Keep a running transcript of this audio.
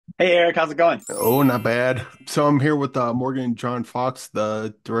Hey Eric, how's it going? Oh, not bad. So I'm here with Morgan Jon Fox,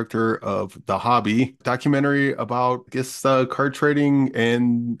 the director of The Hobby, documentary about, I guess, card trading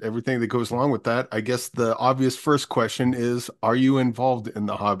and everything that goes along with that. I guess the obvious first question is, are you involved in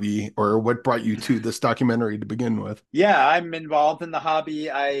the hobby, or what brought you to this documentary to begin with? Yeah, I'm involved in the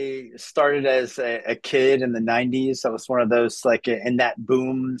hobby. I started as a kid in the 90s. I was one of those like in that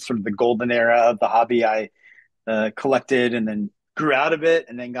boom, sort of the golden era of the hobby. I collected and then grew out of it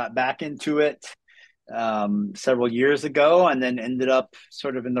and then got back into it several years ago and then ended up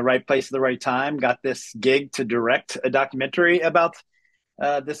sort of in the right place at the right time. Got this gig to direct a documentary about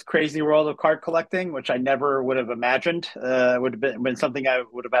this crazy world of card collecting, which I never would have imagined would have been something I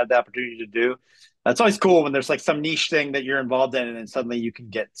would have had the opportunity to do. It's always cool when there's like some niche thing that you're involved in, and then suddenly you can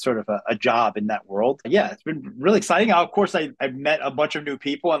get sort of a job in that world. Yeah, it's been really exciting. Of course, I've met a bunch of new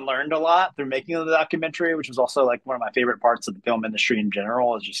people and learned a lot through making the documentary, which was also like one of my favorite parts of the film industry in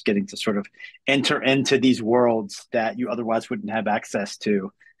general, is just getting to sort of enter into these worlds that you otherwise wouldn't have access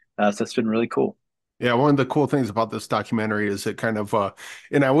to. So it's been really cool. Yeah, one of the cool things about this documentary is it kind of,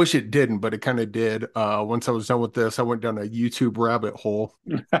 and I wish it didn't, but it kind of did. Once I was done with this, I went down a YouTube rabbit hole.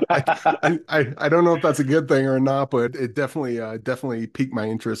 I, I don't know if that's a good thing or not, but it definitely piqued my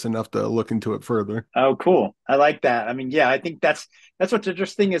interest enough to look into it further. Oh, cool. I like that. I mean, yeah, I think that's what's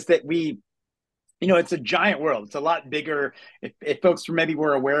interesting is that it's a giant world. It's a lot bigger. If folks maybe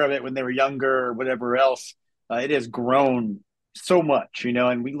were aware of it when they were younger or whatever else, it has grown so much,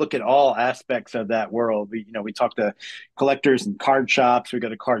 and we look at all aspects of that world. We talk to collectors and card shops. We go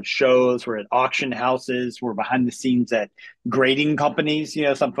to card shows. We're at auction houses. We're behind the scenes at grading companies.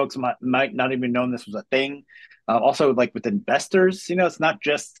 Some folks might not even know this was a thing. Also, like with investors, it's not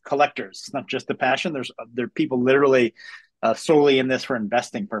just collectors. It's not just the passion. There are people literally solely in this for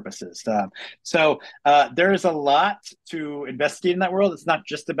investing purposes. There is a lot to investigate in that world. It's not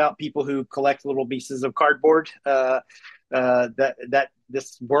just about people who collect little pieces of cardboard. That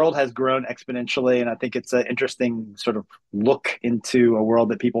this world has grown exponentially, and I think it's an interesting sort of look into a world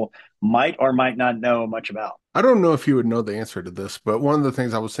that people might or might not know much about. I don't know if you would know the answer to this, but one of the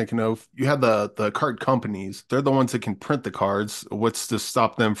things I was thinking of, you had the card companies. They're the ones that can print the cards. What's to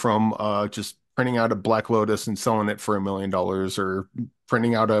stop them from just printing out a Black Lotus and selling it for $1 million, or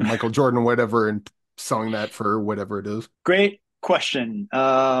printing out a Michael Jordan, whatever, and selling that for whatever it is? Great question.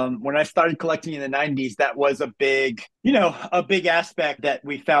 When I started collecting in the 90s, that was a big aspect that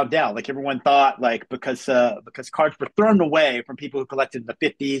we found out. Like everyone thought, like because cards were thrown away from people who collected in the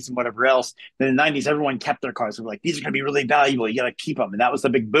 50s and whatever else. Then in the 90s, everyone kept their cards. They were like, these are going to be really valuable. You got to keep them, and that was the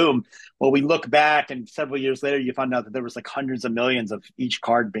big boom. Well, we look back, and several years later, you found out that there was like hundreds of millions of each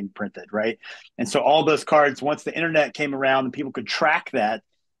card being printed, right? And so all those cards, once the internet came around and people could track that,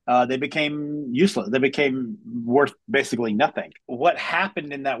 they became useless. They became worth basically nothing. What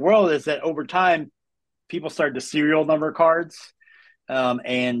happened in that world is that over time, people started to serial number cards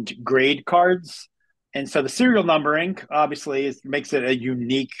and grade cards. And so the serial numbering obviously makes it a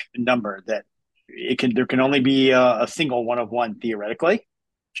unique number that there can only be a single one of one theoretically.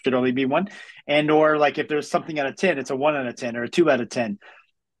 Should only be one. And or like if there's something out of 10, it's a 1 out of 10 or a 2 out of 10.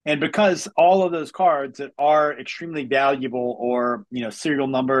 And because all of those cards that are extremely valuable or serial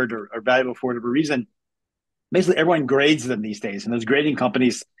numbered or valuable for whatever reason, basically everyone grades them these days. And those grading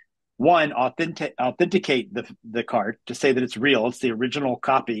companies, one, authenticate the card to say that it's real, it's the original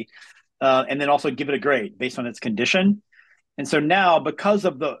copy, and then also give it a grade based on its condition. And so now, because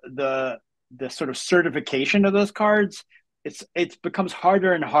of the sort of certification of those cards, it becomes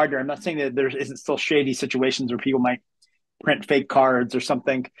harder and harder. I'm not saying that there isn't still shady situations where people might print fake cards or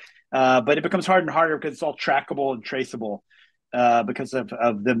something. But it becomes harder and harder because it's all trackable and traceable because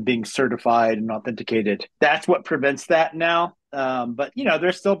of them being certified and authenticated. That's what prevents that now. But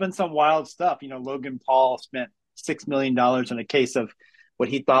there's still been some wild stuff. Logan Paul spent $6 million in a case of what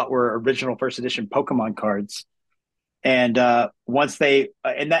he thought were original first edition Pokemon cards. And once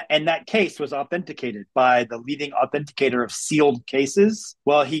that case was authenticated by the leading authenticator of sealed cases,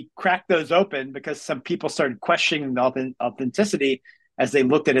 well, he cracked those open because some people started questioning the authenticity as they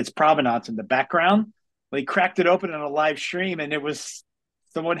looked at its provenance in the background. Well, he cracked it open on a live stream, and it was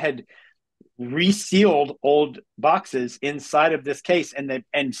someone had resealed old boxes inside of this case,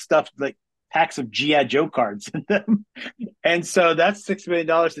 and stuffed like packs of GI Joe cards in them. And so that's $6 million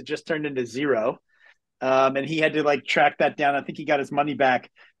that just turned into zero. And he had to like track that down. I think he got his money back.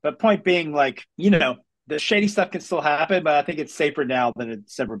 But point being, like, The shady stuff can still happen, but I think it's safer now than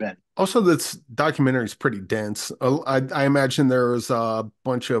it's ever been. Also, this documentary is pretty dense. I imagine there was a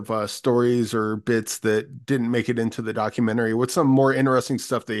bunch of stories or bits that didn't make it into the documentary. What's some more interesting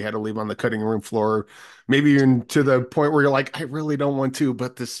stuff that you had to leave on the cutting room floor? Maybe even to the point where you're like, I really don't want to,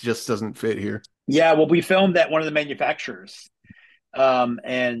 but this just doesn't fit here. Yeah, well, we filmed at one of the manufacturers,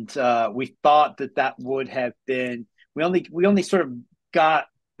 and we thought that that would have been. We only sort of got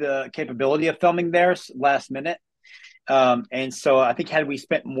the capability of filming there last minute, and so I think had we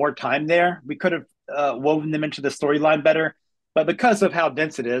spent more time there, we could have woven them into the storyline better. But because of how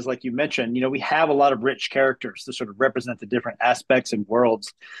dense it is, like you mentioned, we have a lot of rich characters to sort of represent the different aspects and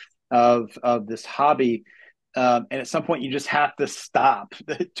worlds of this hobby. And at some point, you just have to stop.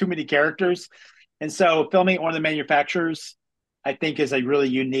 Too many characters, and so filming at one of the manufacturers, I think, is a really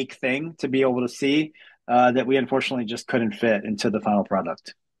unique thing to be able to see that we unfortunately just couldn't fit into the final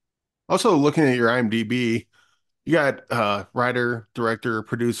product. Also, looking at your IMDb, you got writer, director,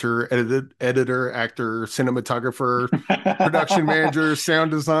 producer, editor, actor, cinematographer, production manager,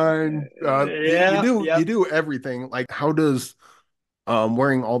 sound design. You Yeah, do yep. you do everything. Like, how does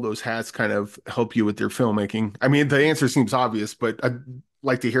wearing all those hats kind of help you with your filmmaking? I mean, the answer seems obvious, but I'd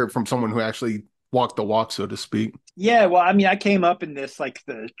like to hear it from someone who actually walked the walk, so to speak. Yeah, well, I mean, I came up in this like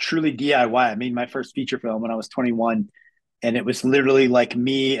the truly DIY. I made my first feature film when I was 21, and it was literally like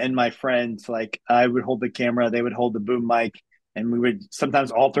me and my friends. Like I would hold the camera, they would hold the boom mic, and we would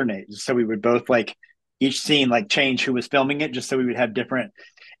sometimes alternate. So we would both like each scene like change who was filming it, just so we would have different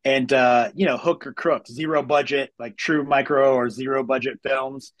and hook or crook, zero budget, like true micro or zero budget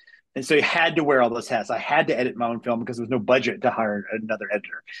films. And so you had to wear all those hats. I had to edit my own film because there was no budget to hire another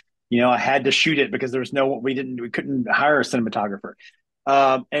editor. I had to shoot it because there was we couldn't hire a cinematographer.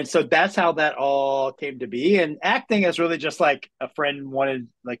 And so that's how that all came to be. And acting is really just like a friend wanted,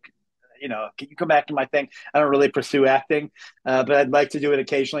 like, can you come back to my thing? I don't really pursue acting, but I'd like to do it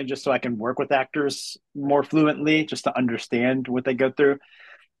occasionally just so I can work with actors more fluently, just to understand what they go through.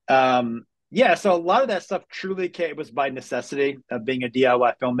 Yeah, so a lot of that stuff truly was by necessity of being a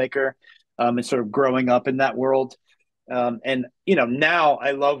DIY filmmaker, and sort of growing up in that world. And now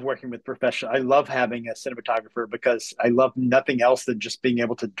I love working with professional. I love having a cinematographer because I love nothing else than just being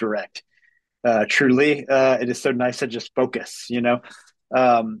able to direct. Truly, it is so nice to just focus.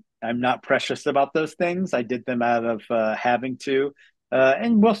 I'm not precious about those things. I did them out of having to,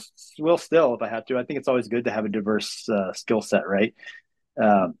 and will still if I have to. I think it's always good to have a diverse skill set, right?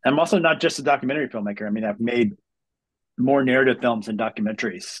 I'm also not just a documentary filmmaker. I mean, I've made more narrative films and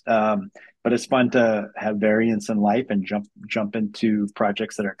documentaries, but it's fun to have variance in life and jump into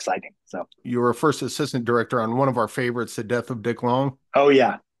projects that are exciting. So, You were first assistant director on one of our favorites, The Death of Dick Long. oh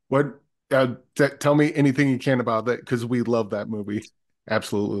yeah, What? Tell me anything you can about that because we love that movie.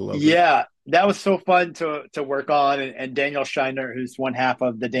 Absolutely loved it. yeah, that was so fun to work on, and Daniel Shiner, who's one half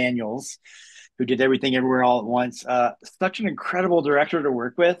of the Daniels, who did Everything Everywhere All at Once. Such an incredible director to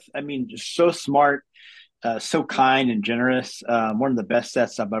work with. I mean, just so smart, so kind and generous. One of the best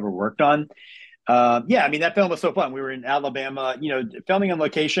sets I've ever worked on. Yeah, I mean that film was so fun. We were in Alabama. Filming on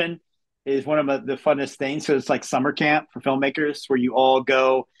location is one of the funnest things. So it's like summer camp for filmmakers, where you all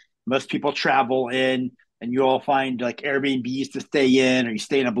go. Most people travel in, and you all find like Airbnbs to stay in, or you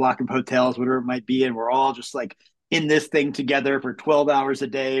stay in a block of hotels, whatever it might be, and we're all just like in this thing together for 12 hours a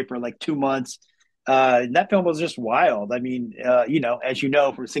day for like 2 months. That film was just wild. I mean, as you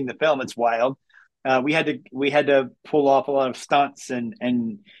know from seeing the film, it's wild. We had to pull off a lot of stunts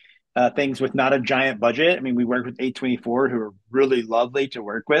and things with not a giant budget. I mean, we worked with A24, who are really lovely to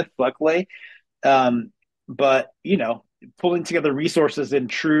work with, luckily. But pulling together resources in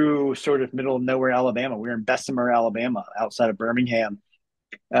true sort of middle of nowhere Alabama. We were in Bessemer, Alabama, outside of Birmingham,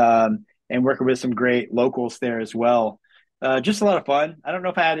 and working with some great locals there as well. Just a lot of fun. I don't know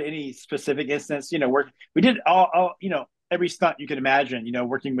if I had any specific instance. We did all every stunt you could imagine.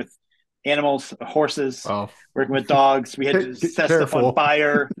 Working with animals, horses, Oh, working with dogs. We had to set stuff on careful.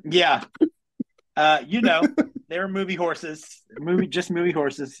 fire. Yeah, uh, you know, they were movie horses, movie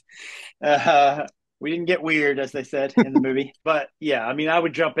horses. Uh, we didn't get weird, as they said in the movie, but yeah, I mean, I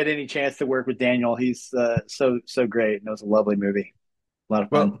would jump at any chance to work with Daniel. He's so great, and it was a lovely movie, a lot of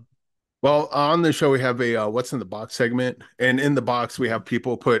fun. Well, Well, on the show we have a what's in the box segment, and in the box we have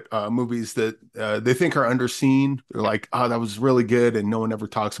people put movies that they think are underseen. They're like, "Oh, that was really good," and no one ever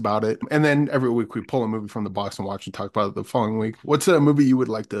talks about it. And then every week we pull a movie from the box and watch and talk about it the following week. What's a movie you would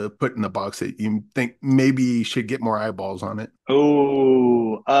like to put in the box that you think maybe should get more eyeballs on it?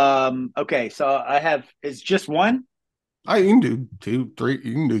 Oh, okay. So I have it's just one. I You can do two, three,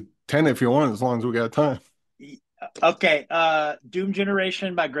 you can do 10 if you want, as long as we got time. Okay, Doom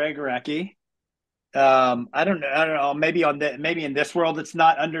Generation by Greg Araki. I don't know. Maybe in this world it's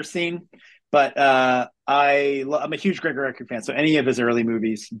not underseen, but I'm a huge Greg Araki fan. So any of his early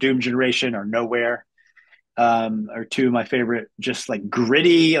movies, Doom Generation or Nowhere, are two of my favorite, just like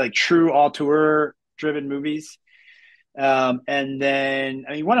gritty, like true auteur driven movies. And then,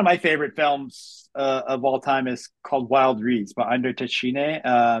 I mean, one of my favorite films of all time is called Wild Reeds by Andre Tachine. It's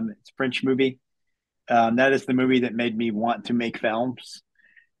a French movie. That is the movie that made me want to make films.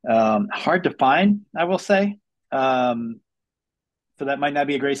 Hard to find, I will say. Um, so that might not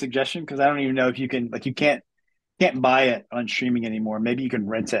be a great suggestion because I don't even know if you can, like, you can't buy it on streaming anymore. Maybe you can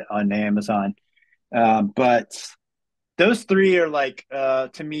rent it on Amazon. But those three are like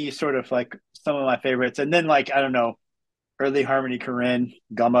to me sort of like some of my favorites. And then like I don't know, early Harmony Korine,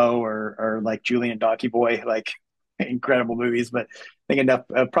 Gummo, or like Julian Donkey Boy, like incredible movies. But I think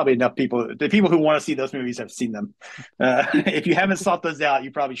probably enough people, the people who want to see those movies have seen them. If you haven't sought those out,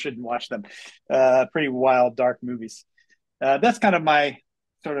 you probably shouldn't watch them. Pretty wild, dark movies. That's kind of my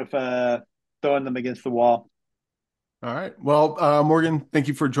sort of throwing them against the wall. All right. Well, Morgan, thank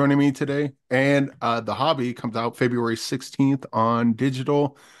you for joining me today. And The Hobby comes out February 16th on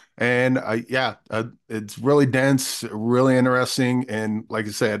digital. And yeah, it's really dense, really interesting. And like I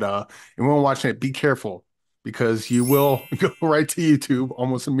said, anyone watching it, be careful because you will go right to YouTube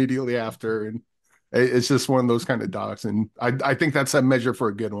almost immediately after. And it's just one of those kind of docs. And I think that's a measure for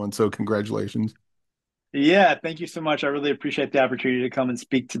a good one. So congratulations. Yeah, thank you so much. I really appreciate the opportunity to come and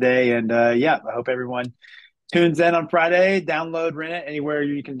speak today. And yeah, I hope everyone tunes in on Friday. Download, rent it anywhere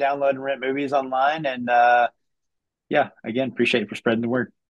you can download and rent movies online. And yeah, again, appreciate you for spreading the word.